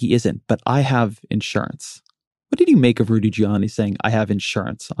that, I say he isn't, but I have insurance. What did you make of Rudy Giuliani saying, I have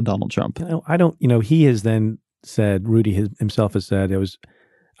insurance on Donald Trump? I don't, he has then said, Rudy himself has said, I was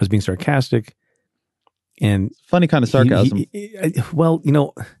being sarcastic. And funny kind of sarcasm.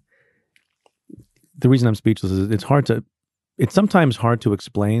 The reason I'm speechless is it's sometimes hard to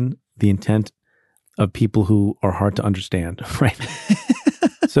explain the intent of people who are hard to understand, right?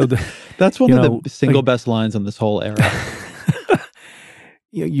 So that's one of the single best lines on this whole era.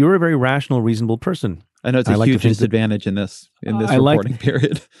 You're a very rational, reasonable person. I know it's a huge disadvantage in this reporting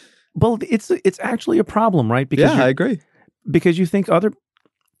period. Well, it's actually a problem, right? Because I agree. Because you think other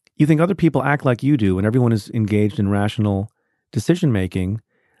people act like you do, and everyone is engaged in rational decision making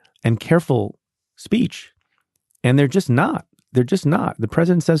and careful speech, and they're just not. They're just not. The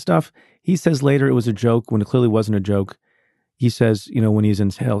president says stuff. He says later it was a joke when it clearly wasn't a joke. He says, when he's in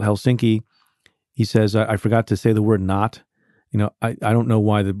Helsinki, he says, I forgot to say the word not. I don't know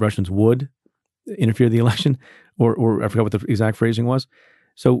why the Russians would interfere in the election, or I forgot what the exact phrasing was.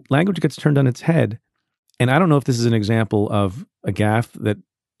 So language gets turned on its head. And I don't know if this is an example of a gaffe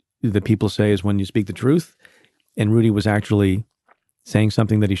that people say is when you speak the truth. And Rudy was actually saying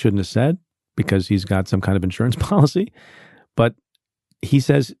something that he shouldn't have said. because he's got some kind of insurance policy. But he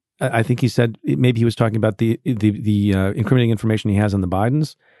says, I think he said, maybe he was talking about the incriminating information he has on the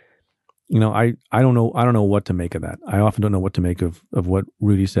Bidens. You know, I don't know what to make of that. I often don't know what to make of what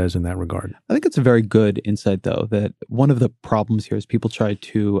Rudy says in that regard. I think it's a very good insight, though, that one of the problems here is people try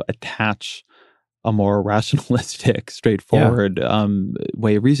to attach a more rationalistic, straightforward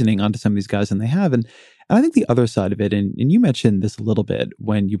way of reasoning onto some of these guys than they have. And I think the other side of it, and you mentioned this a little bit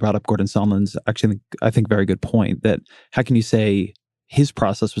when you brought up Gordon Sondland's actually, I think, very good point, that how can you say his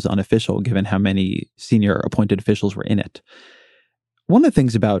process was unofficial given how many senior appointed officials were in it? One of the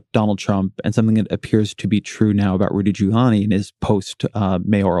things about Donald Trump, and something that appears to be true now about Rudy Giuliani in his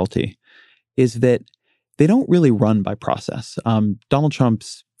post-mayoralty, is that they don't really run by process. Donald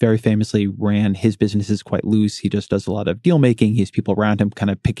Trump's very famously ran his businesses quite loose. He just does a lot of deal making. He has people around him kind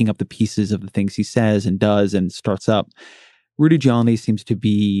of picking up the pieces of the things he says and does and starts up. Rudy Giuliani seems to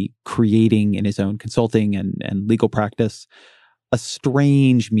be creating in his own consulting and legal practice a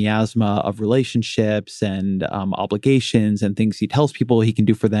strange miasma of relationships and obligations and things he tells people he can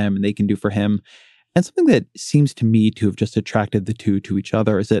do for them and they can do for him. And something that seems to me to have just attracted the two to each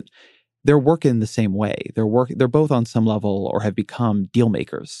other is that they're working the same way. They're both on some level or have become deal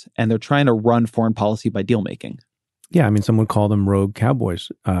makers, and they're trying to run foreign policy by deal making. Yeah, I mean, some would call them rogue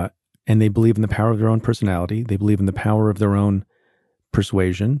cowboys, and they believe in the power of their own personality. They believe in the power of their own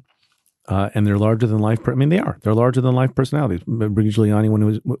persuasion. And they're larger than life. I mean, they are. They're larger than life personalities. Rudy Giuliani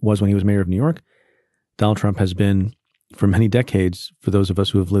when he was mayor of New York. Donald Trump has been for many decades. For those of us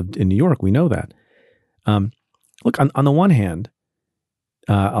who have lived in New York, we know that. Look, on the one hand,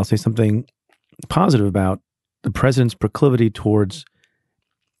 I'll say something positive about the president's proclivity towards,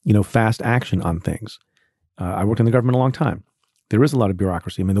 fast action on things. I worked in the government a long time. There is a lot of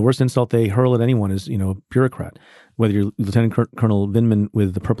bureaucracy. I mean, the worst insult they hurl at anyone is, bureaucrat. Whether you're Lieutenant Colonel Vindman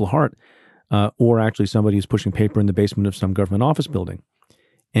with the Purple Heart, or actually somebody who's pushing paper in the basement of some government office building.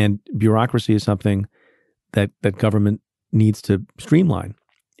 And bureaucracy is something that government needs to streamline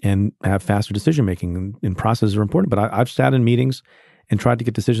and have faster decision making. And processes are important. But I've sat in meetings and tried to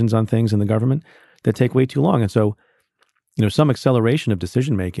get decisions on things in the government that take way too long. And so, some acceleration of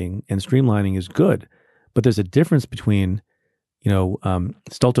decision making and streamlining is good. But there's a difference between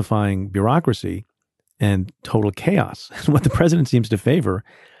stultifying bureaucracy and total chaos. What the president seems to favor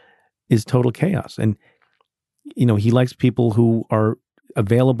is total chaos. And, he likes people who are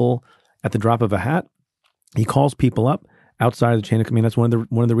available at the drop of a hat. He calls people up outside of the chain of command. That's one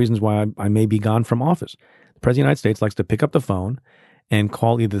of the reasons why I may be gone from office. The president of the United States likes to pick up the phone and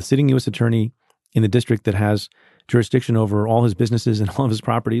call either the sitting U.S. attorney in the district that has jurisdiction over all his businesses and all of his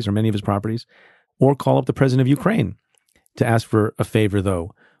properties or many of his properties, or call up the president of Ukraine to ask for a favor,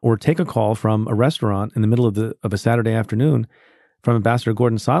 though, or take a call from a restaurant in the middle of a Saturday afternoon from Ambassador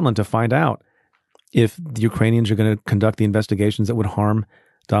Gordon Sondland to find out if the Ukrainians are going to conduct the investigations that would harm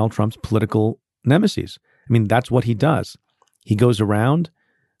Donald Trump's political nemesis. I mean, that's what he does. He goes around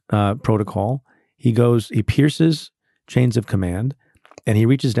protocol. He pierces chains of command, and he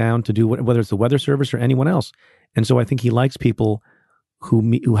reaches down to do whether it's the Weather Service or anyone else. And so I think he likes people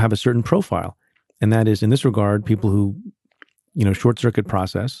who have a certain profile, and that is, in this regard, people who short circuit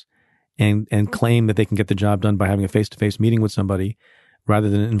process and claim that they can get the job done by having a face-to-face meeting with somebody rather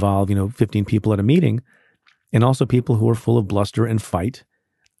than involve, 15 people at a meeting, and also people who are full of bluster and fight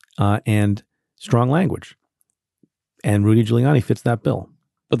and strong language. And Rudy Giuliani fits that bill.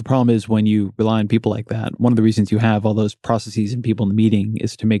 But the problem is when you rely on people like that, one of the reasons you have all those processes and people in the meeting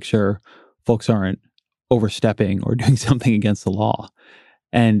is to make sure folks aren't overstepping or doing something against the law.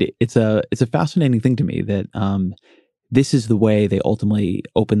 And it's a fascinating thing to me that this is the way they ultimately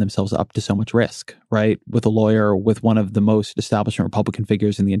open themselves up to so much risk, right? With a lawyer, with one of the most establishment Republican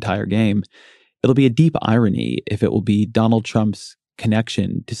figures in the entire game. It'll be a deep irony if it will be Donald Trump's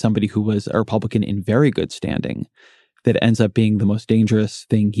connection to somebody who was a Republican in very good standing that ends up being the most dangerous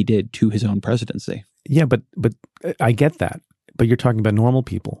thing he did to his own presidency. Yeah, but I get that. But you're talking about normal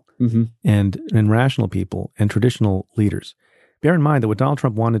people and rational people and traditional leaders. Bear in mind that what Donald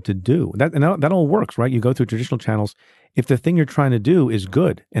Trump wanted to do, that all works, right? You go through traditional channels. If the thing you're trying to do is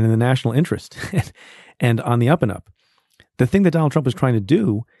good and in the national interest and on the up and up, the thing that Donald Trump was trying to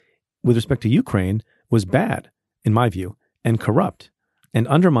do with respect to Ukraine was bad, in my view, and corrupt and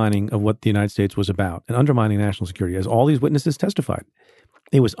undermining of what the United States was about and undermining national security, as all these witnesses testified.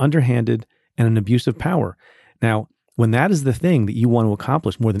 It was underhanded and an abuse of power. Now, when that is the thing that you want to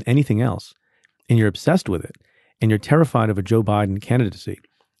accomplish more than anything else, and you're obsessed with it, and you're terrified of a Joe Biden candidacy,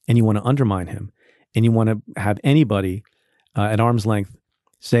 and you want to undermine him, and you want to have anybody at arm's length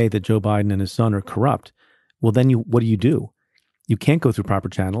say that Joe Biden and his son are corrupt, well, then what do? You can't go through proper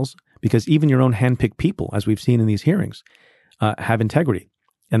channels because even your own handpicked people, as we've seen in these hearings, have integrity,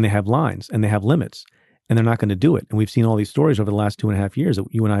 and they have lines, and they have limits, and they're not going to do it. And we've seen all these stories over the last 2.5 years that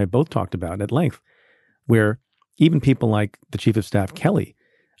you and I have both talked about at length, where even people like the Chief of Staff Kelly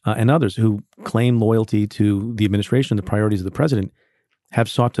and others who claim loyalty to the administration, the priorities of the president, have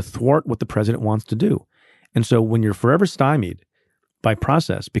sought to thwart what the president wants to do. And so when you're forever stymied by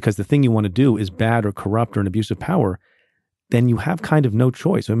process because the thing you want to do is bad or corrupt or an abuse of power, then you have kind of no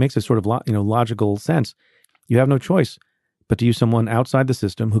choice. So it makes a sort of logical sense. You have no choice but to use someone outside the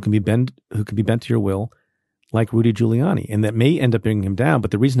system who can be bent to your will, like Rudy Giuliani. And that may end up bringing him down,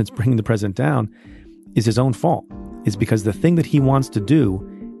 but the reason it's bringing the president down is his own fault. It's because the thing that he wants to do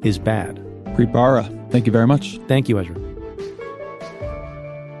is bad. Preet Bharara, thank you very much. Thank you, Ezra.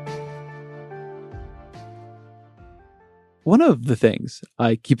 One of the things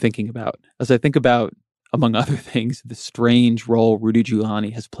I keep thinking about as I think about, among other things, the strange role Rudy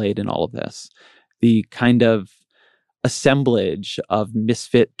Giuliani has played in all of this, the kind of assemblage of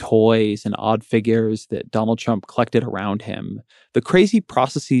misfit toys and odd figures that Donald Trump collected around him, the crazy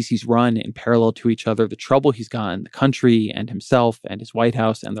processes he's run in parallel to each other, the trouble he's gotten the country and himself and his White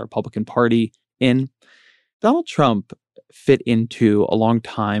House and the Republican Party in. Donald Trump fit into a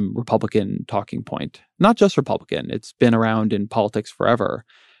long-time Republican talking point, not just Republican. It's been around in politics forever,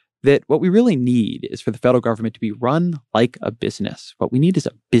 that what we really need is for the federal government to be run like a business. What we need is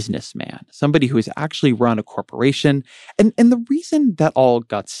a businessman, somebody who has actually run a corporation. And the reason that all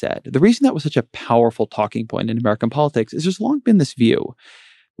got said, the reason that was such a powerful talking point in American politics is there's long been this view.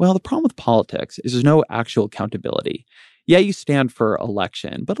 Well, the problem with politics is there's no actual accountability. Yeah, you stand for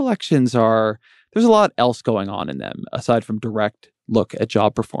election, but elections there's a lot else going on in them aside from direct look at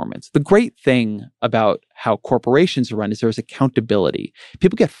job performance. The great thing about how corporations are run is there's accountability.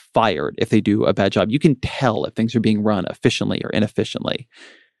 People get fired if they do a bad job. You can tell if things are being run efficiently or inefficiently.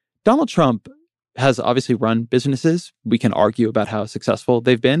 Donald Trump has obviously run businesses. We can argue about how successful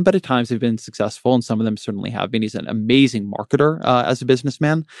they've been, but at times they've been successful, and some of them certainly have been. He's an amazing marketer as a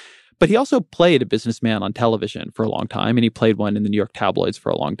businessman. But he also played a businessman on television for a long time, and he played one in the New York tabloids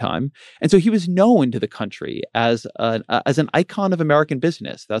for a long time. And so he was known to the country as an icon of American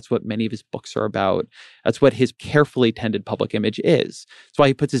business. That's what many of his books are about. That's what his carefully tended public image is. That's why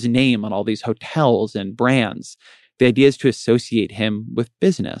he puts his name on all these hotels and brands. The idea is to associate him with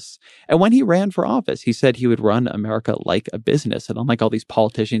business. And when he ran for office, he said he would run America like a business. And unlike all these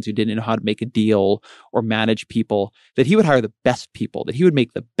politicians who didn't know how to make a deal or manage people, that he would hire the best people, that he would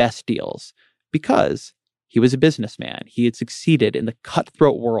make the best deals because he was a businessman. He had succeeded in the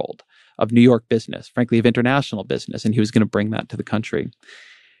cutthroat world of New York business, frankly, of international business, and he was going to bring that to the country.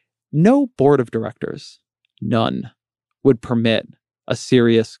 No board of directors, none, would permit a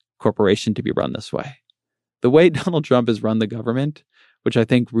serious corporation to be run this way. The way Donald Trump has run the government, which I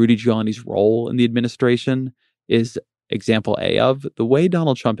think Rudy Giuliani's role in the administration is example A of, the way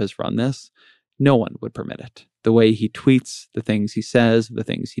Donald Trump has run this, no one would permit it. The way he tweets, the things he says, the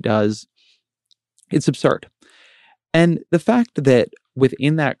things he does, it's absurd. And the fact that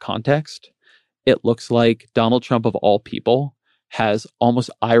within that context, it looks like Donald Trump of all people has almost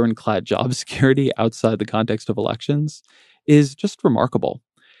ironclad job security outside the context of elections is just remarkable.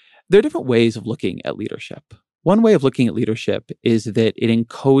 There are different ways of looking at leadership. One way of looking at leadership is that it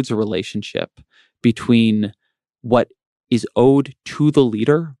encodes a relationship between what is owed to the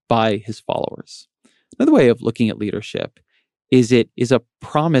leader by his followers. Another way of looking at leadership is it is a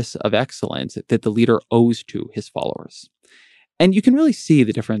promise of excellence that the leader owes to his followers. And you can really see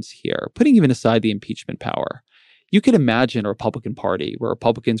the difference here, putting even aside the impeachment power. You could imagine a Republican Party where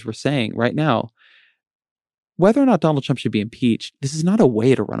Republicans were saying right now, whether or not Donald Trump should be impeached, this is not a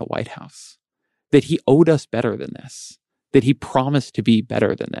way to run a White House. That he owed us better than this. That he promised to be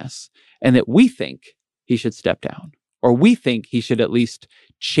better than this. And that we think he should step down. Or we think he should at least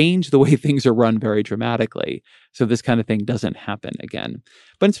change the way things are run very dramatically so this kind of thing doesn't happen again.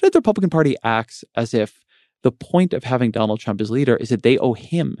 But instead, the Republican Party acts as if the point of having Donald Trump as leader is that they owe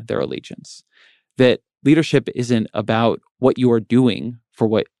him their allegiance. That leadership isn't about what you are doing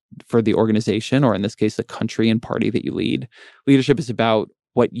for the organization, or in this case, the country and party that you lead. Leadership is about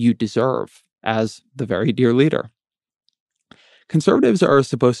what you deserve as the very dear leader. Conservatives are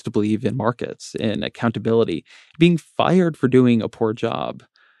supposed to believe in markets, in accountability, being fired for doing a poor job.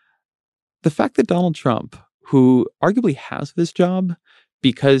 The fact that Donald Trump, who arguably has this job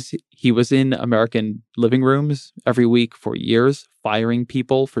because he was in American living rooms every week for years, firing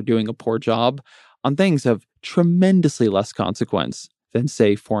people for doing a poor job on things of tremendously less consequence than,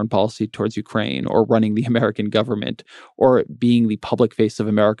 say, foreign policy towards Ukraine or running the American government or being the public face of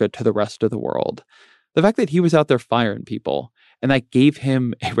America to the rest of the world. The fact that he was out there firing people And that gave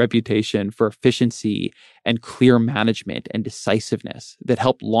him a reputation for efficiency and clear management and decisiveness that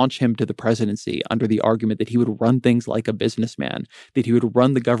helped launch him to the presidency under the argument that he would run things like a businessman, that he would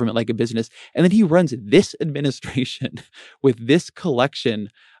run the government like a business. And then he runs this administration with this collection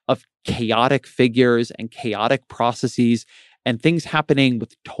of chaotic figures and chaotic processes and things happening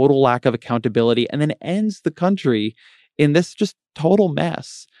with total lack of accountability, and then ends the country in this just total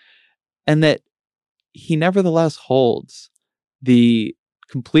mess. And that he nevertheless holds the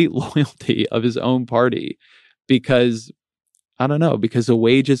complete loyalty of his own party because, I don't know, because the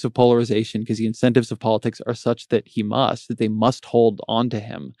wages of polarization, because the incentives of politics are such that they must hold on to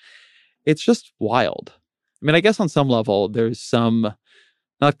him. It's just wild. I mean, I guess on some level, there's some,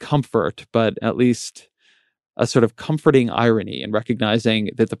 not comfort, but at least a sort of comforting irony in recognizing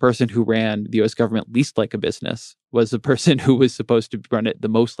that the person who ran the U.S. government least like a business was the person who was supposed to run it the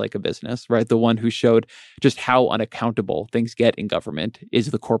most like a business, right? The one who showed just how unaccountable things get in government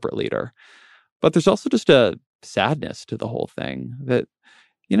is the corporate leader. But there's also just a sadness to the whole thing that,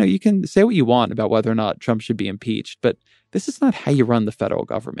 you know, you can say what you want about whether or not Trump should be impeached, but this is not how you run the federal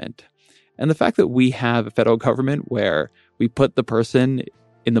government. And the fact that we have a federal government where we put the person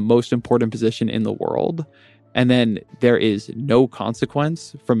in the most important position in the world, and then there is no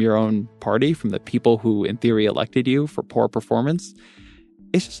consequence from your own party, from the people who in theory elected you for poor performance,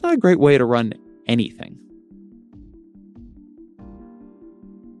 it's just not a great way to run anything.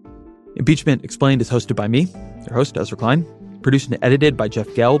 Impeachment Explained is hosted by me, your host, Ezra Klein. Produced and edited by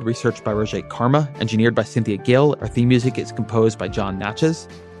Jeff Geld, researched by Roger Karma, engineered by Cynthia Gill. Our theme music is composed by John Natchez,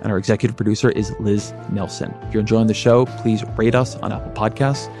 and our executive producer is Liz Nelson. If you're enjoying the show, please rate us on Apple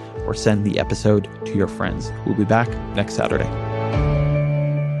Podcasts or send the episode to your friends. We'll be back next Saturday.